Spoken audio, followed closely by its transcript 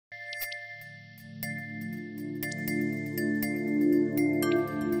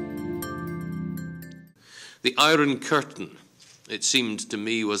The Iron Curtain, it seemed to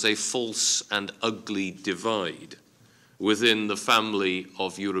me, was a false and ugly divide within the family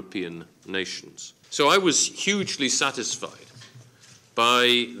of European nations. So I was hugely satisfied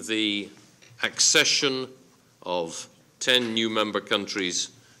by the accession of 10 new member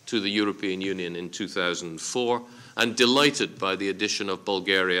countries to the European Union in 2004, and delighted by the addition of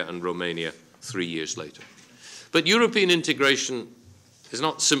Bulgaria and Romania 3 years later. But European integration is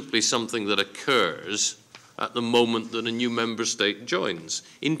not simply something that occurs at the moment that a new member state joins.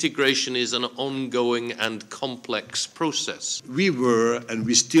 Integration is an ongoing and complex process. We were, and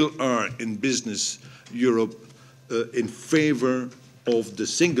we still are in Business Europe, in favor of the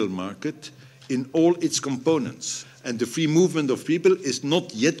single market in all its components. And the free movement of people is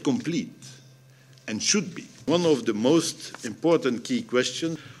not yet complete, and should be. One of the most important key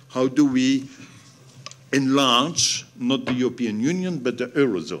questions, how do we enlarge, not the European Union, but the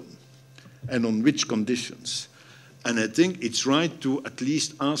Eurozone, and on which conditions? And I think it's right to at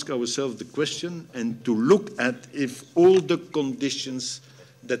least ask ourselves the question and to look at if all the conditions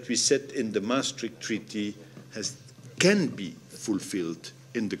that we set in the Maastricht Treaty can be fulfilled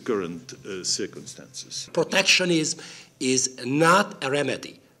in the current circumstances. Protectionism is not a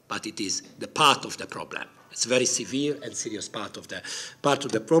remedy, but it is the part of the problem. It's a very severe and serious part of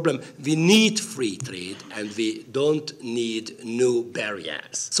the problem. We need free trade, and we don't need new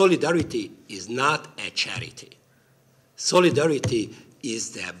barriers. Solidarity is not a charity. Solidarity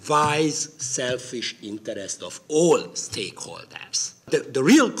is the wise, selfish interest of all stakeholders. The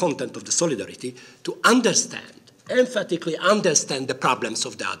real content of the solidarity, to understand, emphatically understand the problems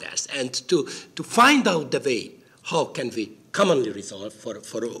of the others, and to find out the way how can we commonly resolve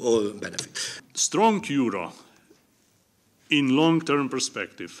for all benefit. Strong euro in long-term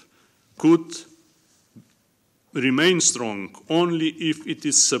perspective could remain strong only if it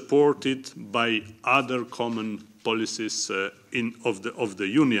is supported by other common policies of the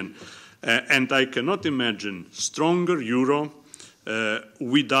Union. And I cannot imagine stronger euro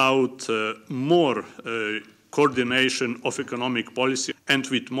without more coordination of economic policy and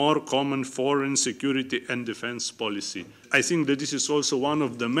with more common foreign security and defense policy. I think that this is also one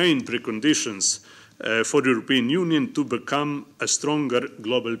of the main preconditions for the European Union to become a stronger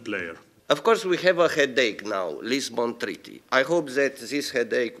global player. Of course, we have a headache now, Lisbon Treaty. I hope that this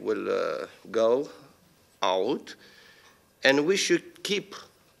headache will go out, and we should keep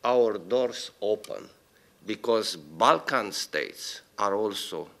our doors open, because Balkan states are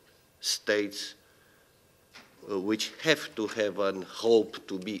also states which have to have a hope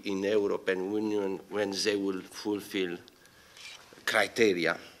to be in European Union when they will fulfill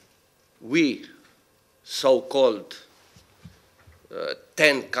criteria. We, so-called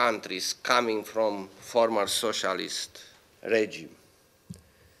 10 countries coming from former socialist regime,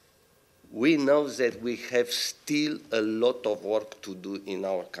 we know that we have still a lot of work to do in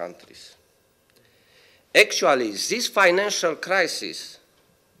our countries. Actually, this financial crisis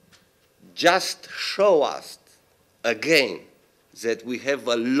just shows us again that we have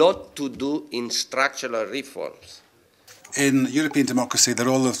a lot to do in structural reforms. In European democracy, the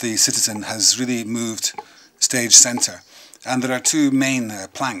role of the citizen has really moved stage centre. And there are two main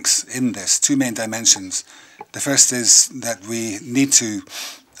planks in this, two main dimensions. The first is that we need to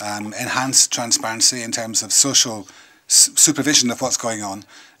enhance transparency in terms of social supervision of what's going on,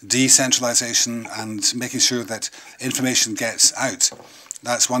 decentralisation and making sure that information gets out.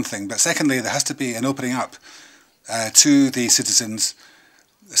 That's one thing. But secondly, there has to be an opening up to the citizens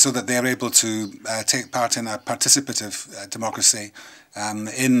so that they are able to take part in a participative democracy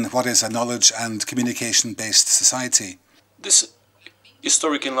in what is a knowledge and communication-based society. This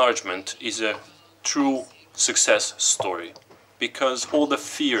historic enlargement is a true success story, because all the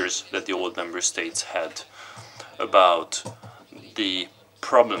fears that the old member states had about the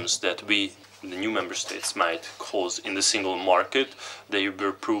problems that we, the new member states, might cause in the single market, they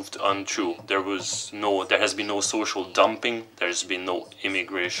were proved untrue. There has been no social dumping, there's been no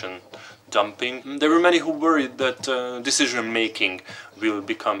immigration dumping. There were many who worried that decision-making will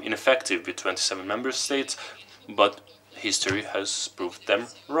become ineffective with 27 member states, but history has proved them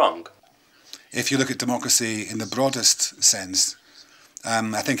wrong. If you look at democracy in the broadest sense,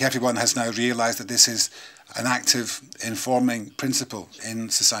 I think everyone has now realised that this is an active, informing principle in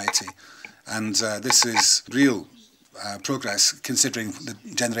society. And this is real progress, considering the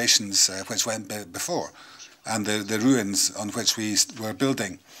generations which went before and the ruins on which we were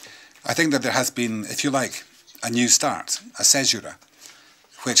building. I think that there has been, if you like, a new start, a caesura,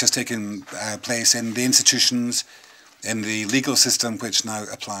 which has taken place in the institutions, in the legal system which now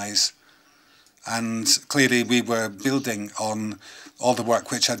applies. And clearly we were building on all the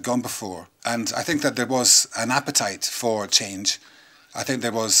work which had gone before. And I think that there was an appetite for change. I think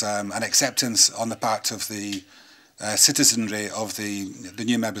there was an acceptance on the part of the citizenry of the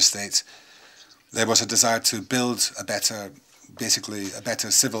new member states. There was a desire to build a better, basically a better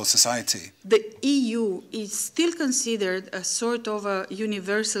civil society. The EU is still considered a sort of a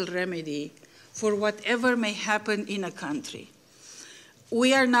universal remedy for whatever may happen in a country.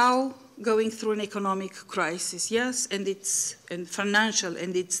 We are now going through an economic crisis, yes, and financial,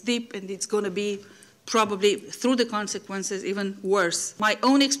 and it's deep, and it's going to be probably, through the consequences, even worse. My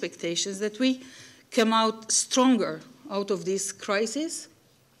own expectation is that we come out stronger out of this crisis,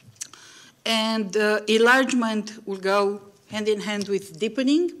 and enlargement will go hand in hand with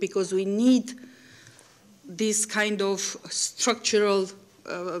deepening, because we need this kind of structural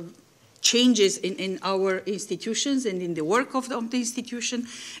changes in our institutions and in the work of the institution.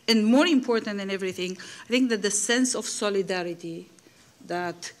 And more important than everything, I think that the sense of solidarity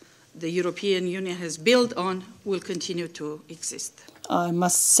that the European Union has built on will continue to exist. I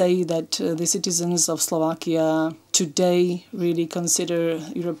must say that the citizens of Slovakia today really consider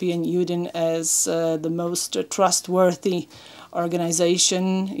European Union as the most trustworthy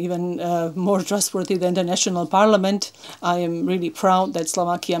organization, even more trustworthy than the national parliament. I am really proud that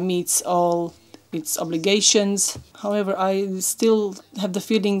Slovakia meets all its obligations. However, I still have the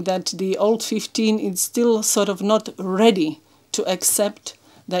feeling that the old 15 is still sort of not ready to accept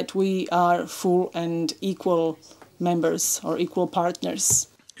that we are full and equal members or equal partners.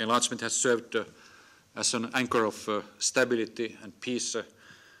 Enlargement has served as an anchor of stability and peace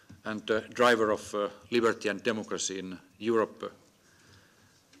and driver of liberty and democracy in Europe.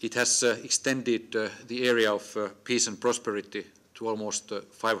 It has extended the area of peace and prosperity to almost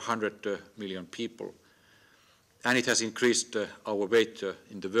 500 million people, and it has increased our weight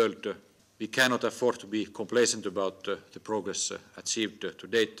in the world. We cannot afford to be complacent about the progress achieved to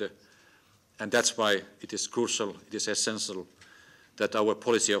date, and that's why it is crucial, it is essential that our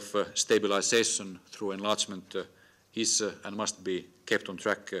policy of stabilization through enlargement is and must be kept on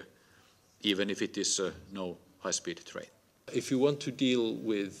track, even if it is no high-speed train. If you want to deal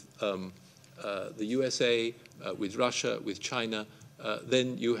with the USA, with Russia, with China,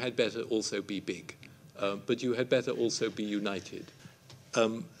 then you had better also be big, but you had better also be united.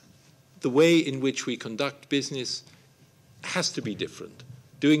 The way in which we conduct business has to be different.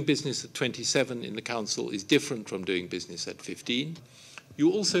 Doing business at 27 in the Council is different from doing business at 15.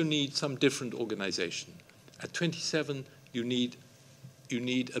 You also need some different organization. At 27, you need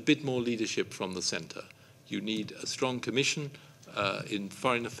a bit more leadership from the center. You need a strong commission. In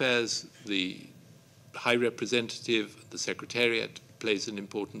foreign affairs, the High Representative, the Secretariat plays an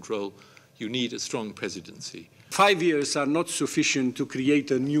important role. You need a strong presidency. 5 years are not sufficient to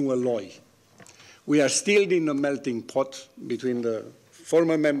create a new alloy. We are still in a melting pot between the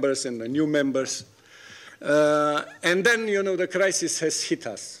former members and the new members. And then, the crisis has hit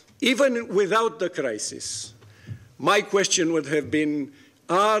us. Even without the crisis, my question would have been,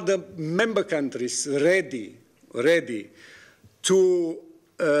 are the member countries ready to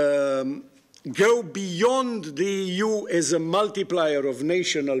go beyond the EU as a multiplier of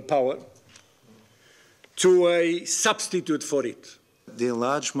national power to a substitute for it? The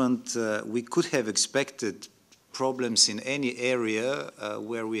enlargement, we could have expected problems in any area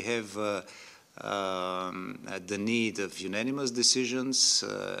where we have the need of unanimous decisions,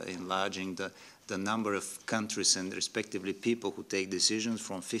 enlarging the number of countries and respectively people who take decisions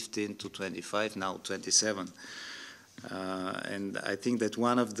from 15 to 25, now 27. And I think that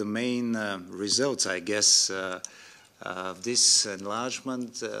one of the main results, I guess, of this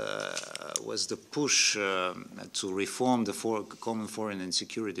enlargement was the push to reform the common foreign and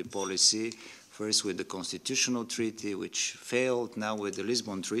security policy, first with the Constitutional Treaty, which failed, now with the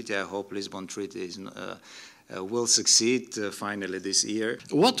Lisbon Treaty. I hope Lisbon Treaty will succeed finally this year.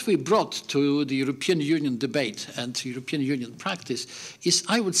 What we brought to the European Union debate and European Union practice is,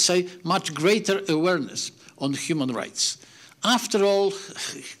 I would say, much greater awareness on human rights. After all,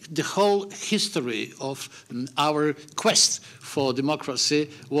 the whole history of our quest for democracy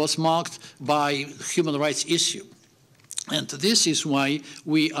was marked by human rights issue. And this is why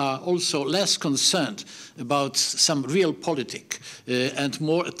we are also less concerned about some realpolitik and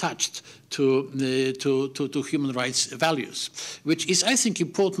more attached to human rights values, which is, I think,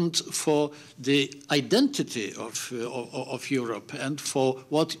 important for the identity of Europe and for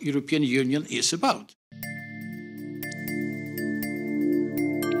what European Union is about.